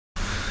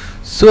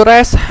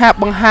Suarez ហាក់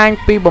បង្ហាញ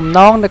ពីបំណ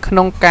ងនៅក្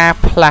នុងការ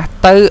ផ្លាស់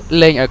ទៅ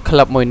លេងឲ្យក្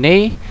លឹបមួយ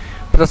នេះ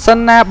ប្រសិន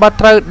ណាបើ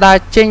ត្រូវដើរ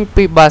ចេញ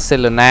ពី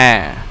Barcelona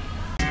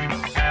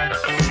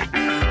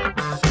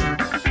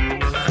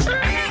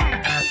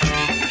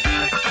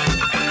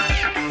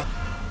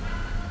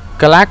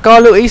កីឡាករ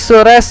Luis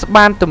Suarez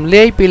បានទម្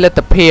លាយពីលទ្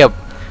ធភាព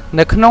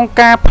នៅក្នុង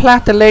ការផ្លា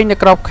ស់ទៅលេងនៅ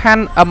ក្របខ័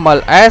ណ្ឌ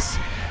MLS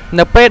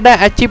នៅពេលដែល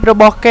អាជីពរ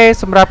បស់គេ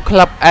សម្រាប់ក្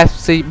លឹប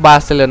FC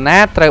Barcelona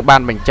ត្រូវបា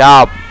នបញ្ច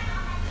ប់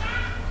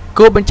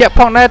គួរបញ្ជាក់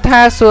ផងដែរថា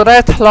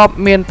Suarez ធ្លាប់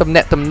មានទំ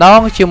នាក់ទំនង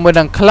ជាមួយ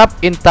នឹងក្លឹប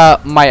Inter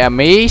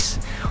Miami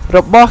រ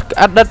បស់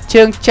អតីត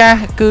ជើងចាស់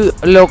គឺ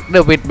លោក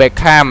David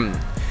Beckham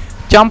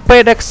ចំពេ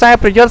លដែលខ្សែ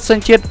ប្រយុទ្ធស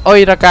ញ្ជាតិអុយ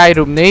រ៉ាកាយ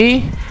រូបនេះ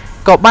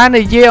ក៏បាន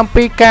និយាយអំ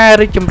ពីការ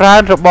រីកចម្រើ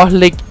នរបស់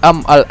លីក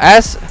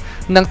MLS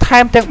និងថែ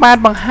មទាំងបាន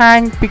បង្ហាញ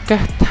ពី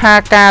ថា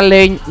ការ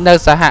លេងនៅ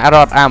សហរ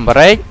ដ្ឋអាមេ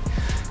រិក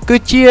គឺ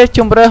ជាជ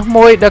ម្រើស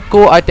មួយដែល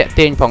គួរឲ្យទាក់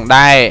ទាញផង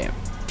ដែរ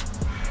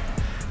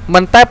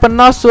មិនតែប៉ុណ្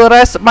ណោះ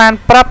Suarez បាន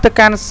ប្រាប់ទៅ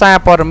កាន់សារ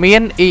ព័ត៌មា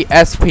ន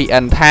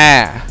ESPN ថា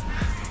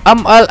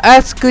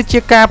MLS គឺជា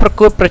ការប្រ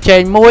កួតប្រជែ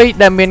ងមួយ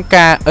ដែលមាន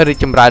ការរីក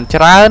ចម្រើន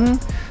ច្រើន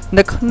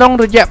នៅក្នុង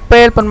រយៈ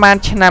ពេលប្រមាណ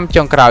ឆ្នាំ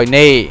ចុងក្រោយ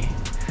នេះ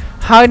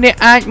ហើយអ្នក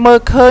អាចមើល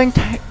ឃើញ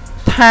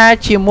ថា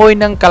ជាមួយ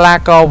នឹងកីឡា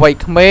ករវ័យ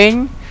ក្មេង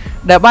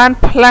ដែលបាន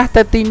ផ្លាស់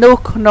ទៅទីនោះ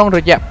ក្នុងរ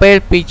យៈពេល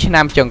2ឆ្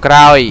នាំចុងក្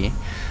រោយ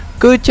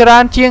គឺច្រើ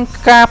នជាង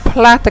ការផ្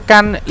លាស់ទៅកា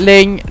ន់លេ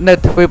ងនៅ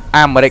ទ្វីប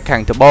អាមេរិកខា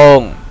ងត្បូ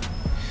ង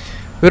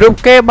រូប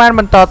គេបាន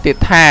បន្តទៀត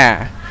ថា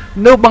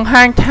នោះបង្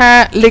ហាញថា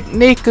លីក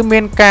នេះគឺមា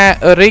នការ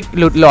រីក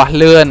លូតលាស់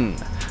លឿន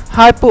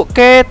ហើយពួក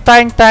គេតែ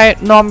ងតែ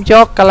នាំយ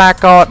កកីឡា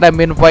ករដែល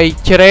មានវ័យ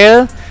ជ្រេល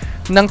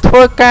និងធ្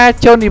វើការ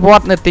ចូលនិវ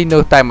ត្តន៍នៅទី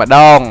នោះតែម្ដ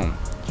ង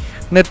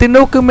នៅទី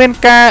នោះគឺមាន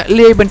ការ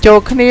លាយបញ្ចូល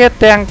គ្នា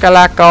ទាំងកី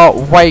ឡាករ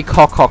វ័យ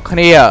ខុសៗគ្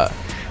នា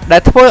ដែ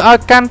លធ្វើឲ្យ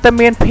កាន់តែ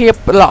មានភាព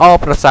ល្អ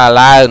ប្រសើរ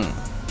ឡើង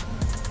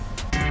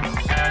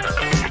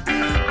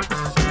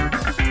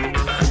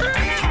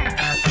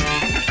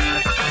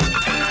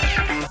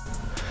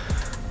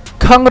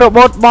ខឹងរ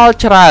បូតបល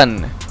ច្រើន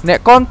អ្នក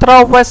គាំទ្រ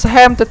West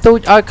Ham ទទូច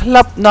ឲ្យក្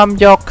លឹបនាំ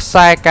យកខ្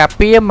សែការ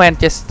ពារ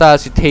Manchester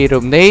City រូ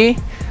បនេះ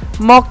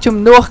មកជំ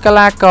នួសកី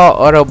ឡាករ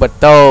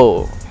Roberto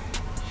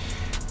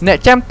អ្នក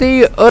ចាំទី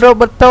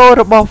Roberto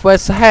របស់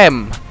West Ham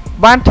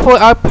បានធ្វើ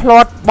ឲ្យផ្លា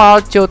ត់បា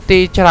ល់ចូលទី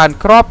ច្រើន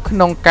គ្រាប់ក្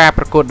នុងការ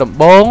ប្រកួតដំ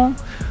បូង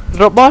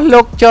របស់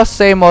លោក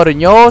Jose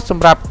Mourinho ស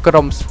ម្រាប់ក្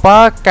រុម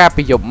Spurs កាល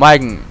ពីយប់មិ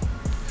ញ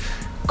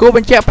គួរប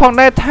ញ្ជាក់ផង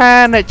ដែរថា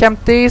អ្នកចាំ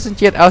ទីសញ្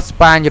ជាតិអេស្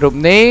ប៉ាញរូប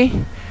នេះ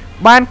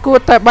បានគួរ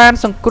តែបាន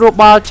សង្គ្រោះ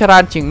បាល់ច្រើ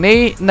នជាងនេះ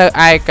នៅ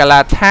ឯកាឡា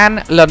ដ្ឋាន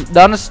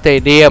London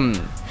Stadium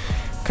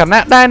ខ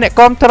ណៈដែលអ្នក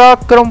គាំទ្រ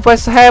ក្រុម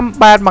West Ham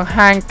បានបង្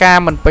ហាញការ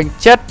មិនពេញ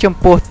ចិត្តចំ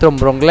ពោះទ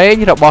ម្រង់លេង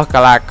របស់កី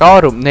ឡាករ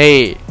រូបនេះ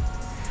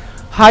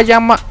ហើយ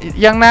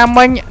យ៉ាងណា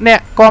មិញអ្នក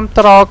គាំ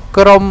ទ្រ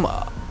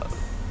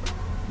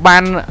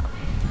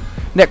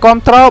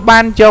បា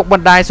នយកប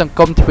ណ្ដាញសង្គ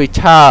ម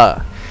Twitter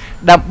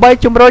ដើម្បី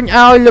ជំរុញ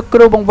ឲ្យលោកគ្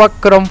រូបង្វឹក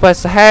ក្រុម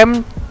West Ham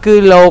គឺ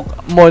លោក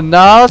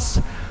Monos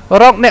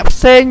រកអ្នកផ្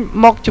សេង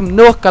មកជំ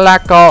នួសកីឡា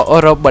ករ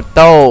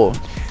Roberto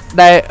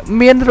ដែល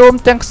មានរួម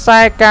ទាំងខ្សែ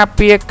ការ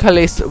ពារ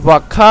Kyle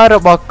Walker រ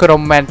បស់ក្រុ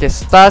ម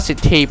Manchester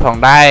City ផង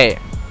ដែរ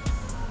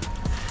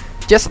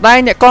ជាស្ដែង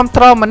អ្នកគាំ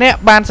ទ្រម្នាក់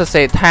បានសរ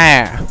សេរថា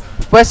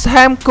West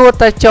Ham គួរ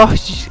តែចុះ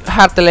ហ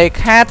ត្ថលេ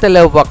ខាទៅ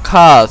លើ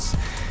Walker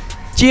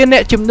ជាអ្ន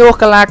កជំនួស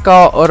កីឡាក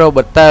រ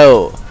Roberto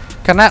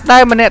ខណៈដែ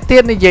លម្នាក់ទៀ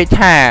តនិយាយ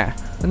ថា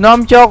នាំ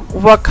យក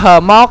Walker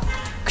មក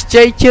ខ្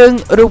ចីជើង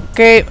រូប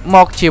គេម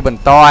កជាប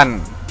ន្ទាន់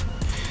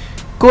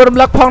គួររំ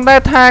លឹកផងដែ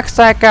រថាខ្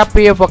សែការ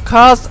ពារ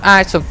Walker អា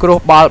ចសង្គ្រោះ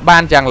បាល់បា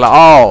នយ៉ាងល្អ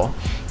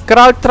ក្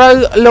រោយត្រូវ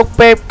លោក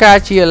ពេបកា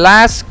ជា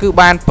ឡាសគឺ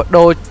បានប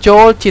ដូរចូ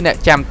លជាអ្នក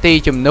ចាំទី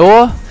ជំនួស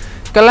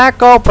កីឡា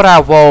ករ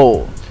Bravo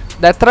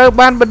ដែលត្រូវ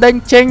បានបណ្ដេញ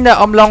ចេញនៅ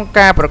អំឡុង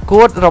ការប្រ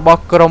កួតរប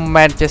ស់ក្រុម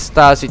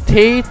Manchester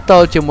City ទ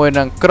ល់ជាមួយ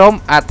នឹងក្រុម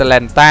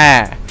Atlanta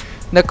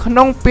នៅក្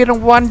នុងពានរ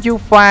ង្វាន់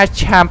UEFA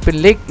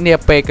Champions League នា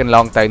ពេលកន្ល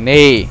ងទៅ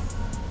នេះ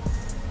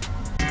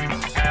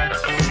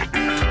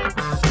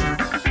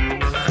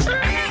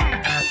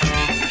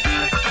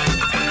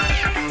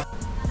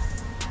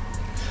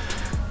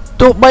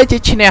ទោះបីជា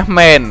ឈ្នះ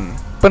មែន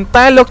ប៉ុន្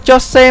តែលោក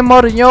Jose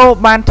Mourinho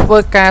បានធ្វើ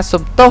ការ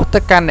សំទោសទៅ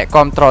កាន់អ្នក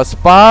គាំទ្រ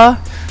Spurs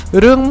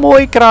រឿងមួ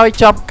យក្រោយ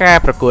ចប់ការ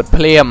ប្រកួត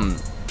ភ្លាម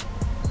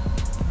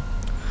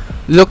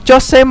លោក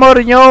Jose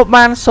Mourinho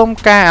បានសុំ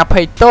ការអ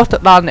ភ័យទោសទៅ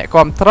ដល់អ្នក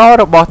គាំទ្រ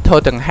របស់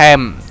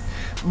Tottenham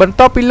បន្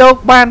ទាប់ពីលោក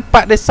បានប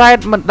ដិសេធ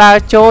មិនដើរ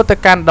ចូលទៅ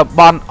កាន់តំ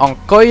បន់អង្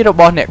គុយរ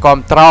បស់អ្នកគាំ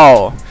ទ្រ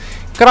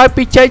ក្រោយ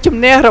ពីជ័យជំ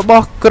នះរប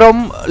ស់ក្រុម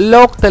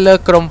លោកទៅលើ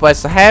ក្រុម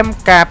West Ham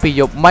កាលពី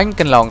យប់មិញ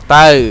កន្លង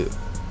ទៅ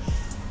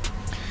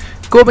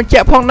គួរបញ្ជា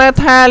ក់ផងដែរ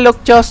ថាលោក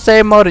Jose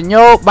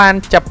Mourinho បាន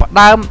ចាប់ផ្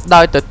ដើម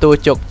ដោយទទួល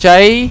ជោគជ័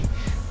យ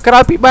ក្រោ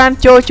យពីបាន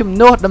ចូលជំ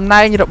នួសតំ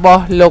ណែងរប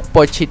ស់លោក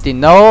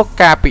Pochettino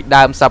កាលពី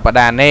ដើមសប្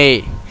តាហ៍នេះ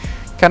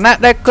ខណៈ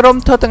ដែលក្រុម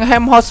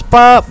Tottenham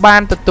Hotspur បា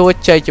នទទួល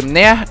ជ័យជំ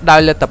នះដោ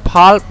យលទ្ធផ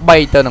ល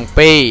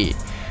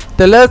3-2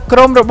ទៅលើក្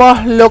រុមរបស់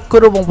លោកគ្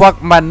រូបង្វឹក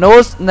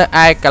Manus នៅ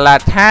ឯកាឡា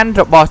ដ្ឋាន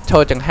របស់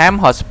Tottenham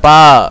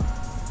Hotspur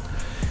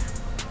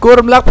គួរ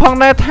រំលឹកផង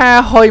ដែរថា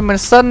ហុយមិន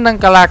សិននិង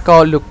កីឡាក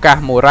រលូកាស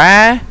មូរ៉ា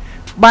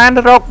បាន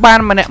រកបាន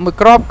ម្នាក់មួយ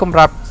គ្រាប់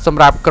ស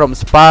ម្រាប់ក្រុម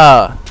Spurs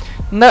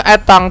នៅឯ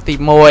តង់ទី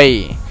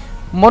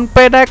1មុន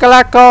ពេលដែលកី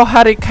ឡាករ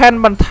Harry Kane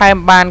បន្ថែម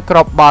បានគ្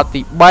រាប់បាល់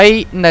ទី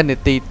3នៅនា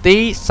ទីទី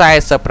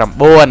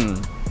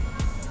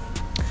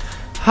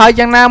49ហើយ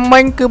យ៉ាងណាមិ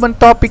ញគឺបន្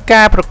ទាប់ពី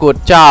ការប្រកួត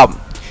ចប់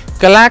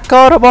កីឡាក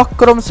ររបស់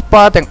ក្រុម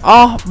Spurs ទាំងអ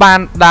ស់បាន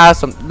ដើរ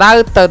សម្ដៅ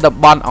ទៅតំ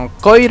បន់អង្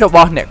គុយរប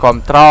ស់អ្នកគាំ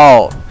ទ្រ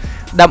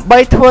ដើម្បី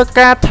ធ្វើ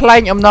ការថ្លែ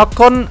ងអំណរ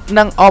គុណ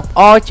និងអប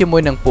អរជាមួ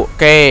យនឹងពួក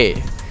គេ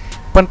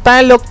ប៉ុន្តែ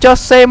លោក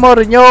Jose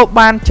Mourinho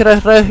បានជ្រើស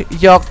រើស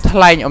យកថ្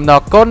លែងអំណរ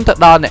គុណទៅ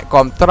ដល់អ្នក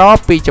គាំទ្រ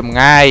ពីចម្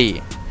ងាយ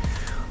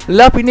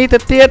លើសពីនេះទៅ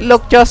ទៀតលោ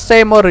ក Jose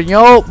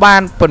Mourinho បា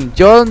នពន្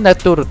យល់នៅ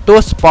ទូរទ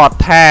ស្សន៍ Sport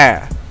ថា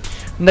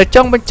នៅ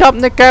ចុងបញ្ចប់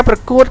នៃការប្រ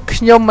កួត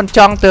ខ្ញុំមិនច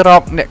ង់ទៅរ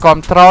កអ្នកគាំ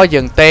ទ្រ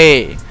យើងទេ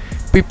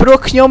ពីព្រោះ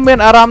ខ្ញុំមាន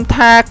អារម្មណ៍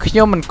ថាខ្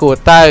ញុំមិនគួរ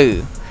ទៅ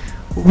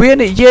វា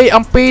និយាយ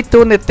អំពី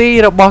ទូនាទី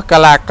របស់កី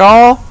ឡាក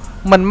រ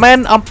មិនមែន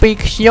អំពី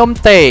ខ្ញុំ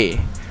ទេ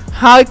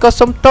ហើយក៏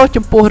សូមទោស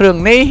ចំពោះរឿង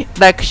នេះ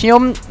ដែលខ្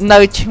ញុំនៅ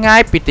ឆ្ងា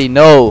យពីទី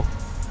នោះ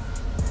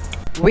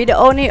វីដេ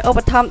អូនេះឧប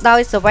ត្ថម្ភដោយ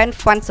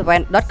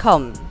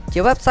 7fun7.com ជា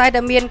website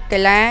ដែលមានកី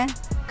ឡា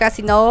កា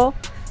ស៊ីណូ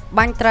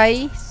បាញ់ត្រី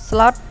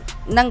slot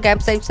និងហ្គេម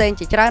ផ្សេងៗ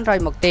ជាច្រើនរយ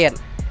មកទៀត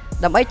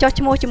ដើម្បីចុះ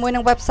ឈ្មោះជាមួយនឹ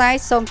ង website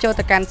សូមចូល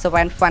ទៅកាន់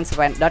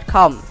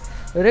 7fun7.com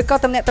ឬក៏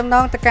ទំនាក់ទំន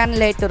ងទៅកាន់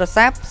លេខទូរ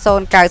ស័ព្ទ096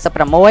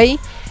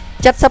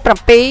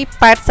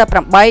 77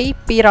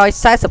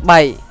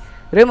 88 243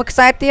ឬមួយខ្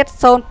សែទៀត088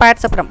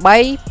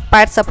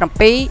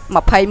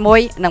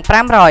 87 21និង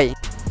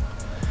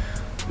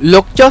500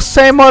លោក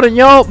Jose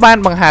Mourinho បាន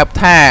បង្ហើប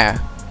ថា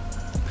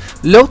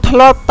លោកធ្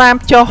លាប់តាម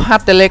ចុះហ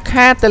ត្ថលេ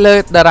ខាទៅលើ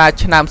តារា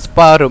ឆ្នាំ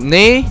Spurs រូប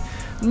នេះ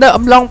នៅ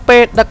អំឡុងពេ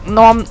លដឹក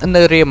នាំ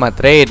នៅ Real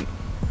Madrid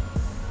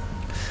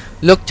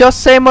លោក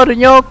Jose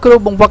Mourinho គ្រូ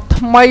បង្វឹក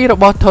ថ្មីរ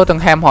បស់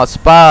Tottenham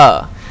Hotspur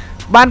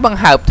បានបង្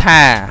ហើប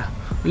ថា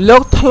លោ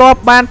កធ្លាប់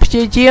បានព្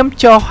យាយាម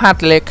ចុះហត្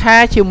ថលេខា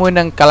ជាមួយ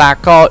នឹងកីឡា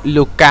ករ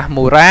Lucas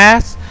Moura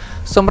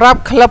សម្រាប់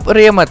ក្លឹប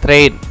Real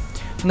Madrid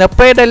នៅ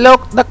ពេលដែលលោក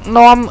ដឹក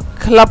នាំ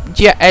ក្លឹប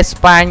ជាអេស្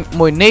ប៉ាញ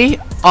មួយនេះ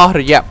អស់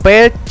រយៈពេ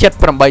ល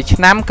78ឆ្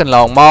នាំកន្ល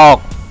ងមក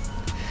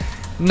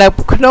នៅ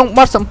ក្នុងប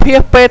ទសម្ភាស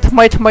ន៍ពេលថ្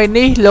មី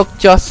នេះលោក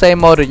Jose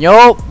Mourinho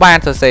បា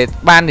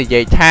ននិ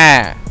យាយថា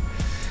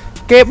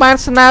គេបាន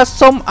ស្នើ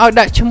សុំឲ្យ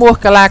ដាក់ឈ្មោះ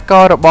កីឡាក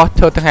ររបស់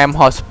Tottenham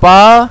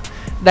Hotspur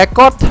ដែល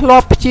គាត់ធ្លា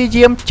ប់ព្យា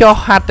យាមចុះ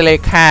ហត្ថលេ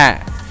ខា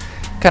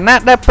ខណៈ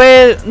ដែលពេ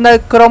លនៅ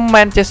ក្រុម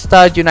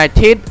Manchester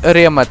United,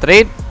 Real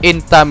Madrid,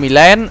 Inter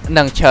Milan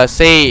និង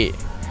Chelsea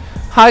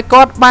ហើយ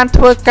គាត់បាន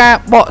ធ្វើការ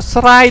បក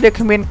ស្រាយដោយ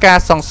គ្មានការ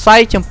សង្ស័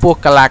យចំពោះ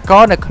កីឡាក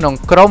រនៅក្នុង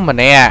ក្រុមម្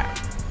នាក់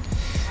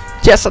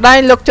ជាក់ស្ដែង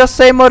លោក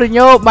Jose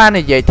Mourinho បាន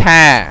និយាយ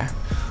ថា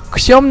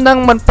ខ្ញុំនឹង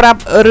មិនប្រា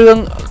ប់រឿង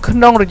ក្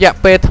នុងរយៈ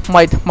ពេលថ្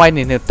មី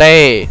នេះទេ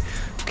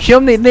ខ្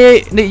ញុំ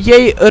និយា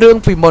យរឿង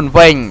ពីមុន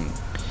វិញ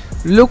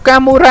Lucas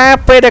Moura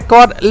ពេលដែល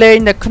គាត់លេង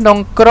នៅក្នុង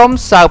ក្រុម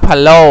Sao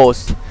Paulo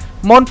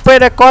មុនពេល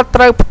ដែលគាត់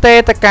ត្រូវផ្ទេរ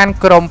ទៅកាន់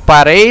ក្រុម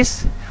Paris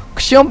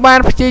ខ្ញុំបាន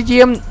ព្យា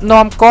យាម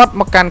នាំគាត់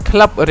មកកាន់ក្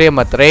លឹប Real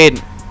Madrid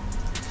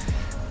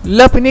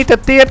លើសពីនេះទៅ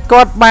ទៀត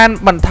គាត់បាន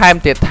បន្ថែម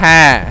ទៀតថា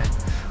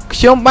ខ្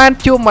ញុំបាន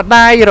ជួបម្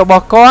ដាយរប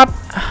ស់គាត់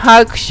ហើ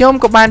យខ្ញុំ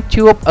ក៏បាន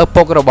ជួបឪ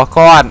ពុករបស់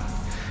គាត់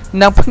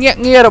និងភ្នាក់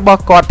ងាររប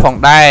ស់គាត់ផង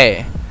ដែរ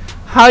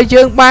ហើយ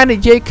យើងបាននិ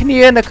យាយគ្នា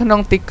នៅក្នុង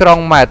ទីក្រុង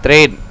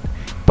Madrid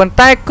ប៉ុន្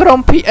តែក្រុម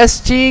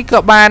PSG ក៏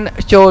បាន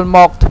ចូលម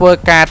កធ្វើ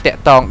ការតាក់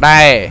ទង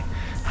ដែរ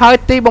ហើយ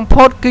ទីបំ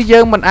ផុតគឺយើ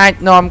ងមិនអាច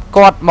នាំ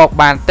គាត់មក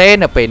បានទេ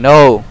នៅពេល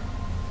នោះ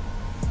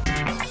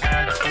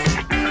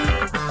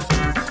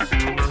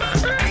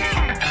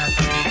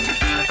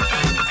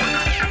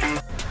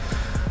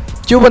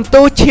ជូវិន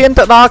ទូសឈាន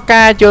ទៅដល់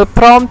ការយល់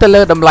ព្រមទៅ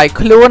លើតម្លៃ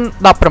ខ្លួន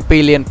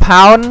17លាន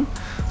ផោន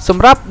ស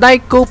ម្រាប់ដៃ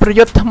គូប្រ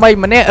យុទ្ធថ្មី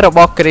ម្នាក់រប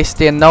ស់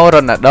Cristiano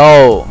Ronaldo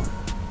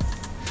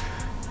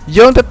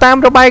យោងទៅតាម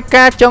របាយ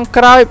ការណ៍ចុង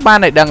ក្រោយបាន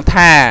ឲ្យដឹង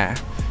ថា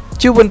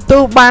ជូវិនទូ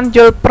សបានយ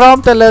ល់ព្រម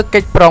ទៅលើកិ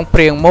ច្ចព្រមព្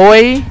រៀងមួ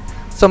យ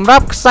សម្រា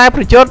ប់ខ្សែ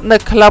ប្រយុទ្ធនៅ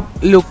ក្លឹប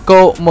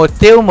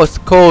Lokomotiv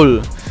Moscow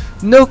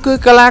នោះគឺ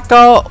កីឡាក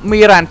រ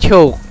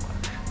Miranchuk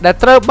ដែល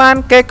ត្រូវបាន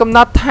គេកំណ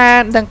ត់ថា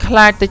នឹងក្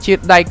លាយទៅជា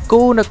ដៃ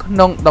គូនៅក្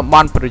នុងតំប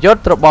ន់ប្រយុទ្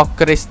ធរបស់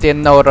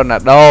Cristiano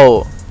Ronaldo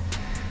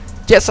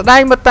ជាក់ស្ដែ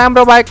ងមកតាម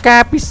របាយកា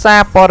រណ៍ពីសា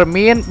រព័ត៌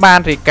មានបាន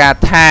រាយការ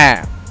ណ៍ថា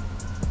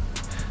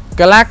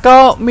កីឡាក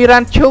រ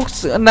Miranchuk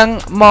នឹង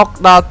មក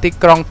ដល់ទី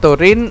ក្រុង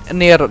Turin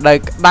នារដូវ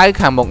ក្តៅ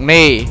ខាងមុខ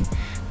នេះ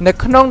នៅ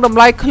ក្នុងតម្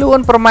លៃខ្លួន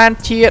ប្រមាណ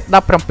ជា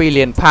17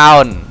លានផោ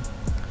ន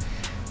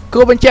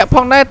គួរបញ្ជាក់ផ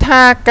ងដែរ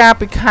ថាកាល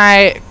ពីខែ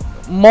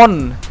មុន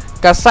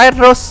កាសែត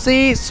Rossi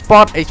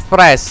Sport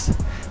Express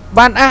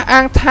បានអះអា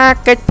ងថា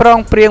កិច្ចព្រម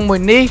ព្រៀងមួយ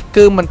នេះ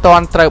គឺមិនទា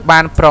ន់ត្រូវបា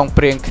នព្រម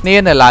ព្រៀងគ្នា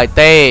នៅឡើយ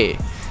ទេ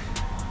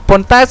ប៉ុ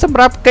ន្តែសម្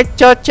រាប់កិច្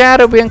ចចរចា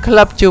រវាងក្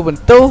លឹប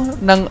Juventus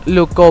និង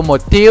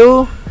Lokomotiv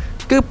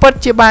គឺពិត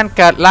ជាបាន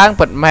កើតឡើង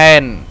ពិតមែ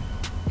ន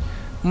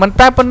មិន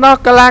តែប៉ុណ្ណោះ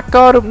កីឡាក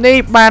ររូបនេះ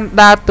បាន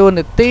ដើរតួ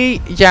នាទី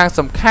យ៉ាង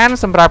សំខាន់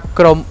សម្រាប់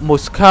ក្រុម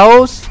Moscow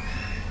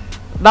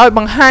ដោយប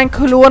ង្ហាញ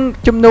ខ្លួន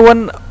ចំនួន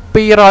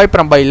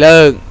208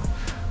លើក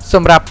ស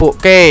ម្រាប់ពួក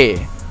គេ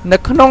នៅ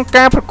ក្នុង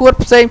ការប្រកួត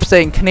ផ្សេង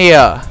គ្នា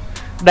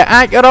ដែល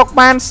អាចរក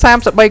បាន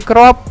33គ្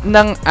រាប់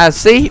និងអា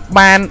ស៊ីស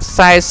បាន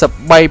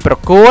43ប្រ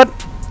កួត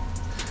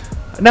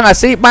និងអា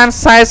ស៊ីសបាន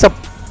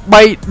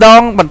43ដ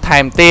ងបន្ថែ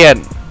មទៀត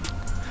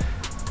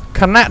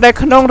ខណៈដែល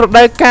ក្នុងរ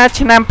ដូវកាល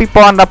ឆ្នាំ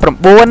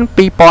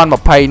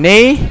 2019-2020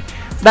 នេះ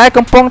ដែល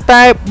កំពុង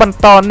តែបន្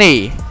តនេះ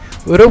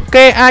រូប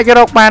គេអាចរ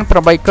កបាន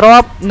8គ្រា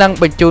ប់និង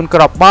បញ្ជូនគ្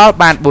រាប់បាល់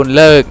បាន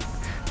4លើក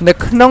នៅ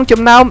ក្នុង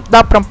ចំណោម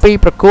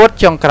17ប្រកួត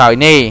ចុងក្រោយ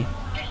នេះ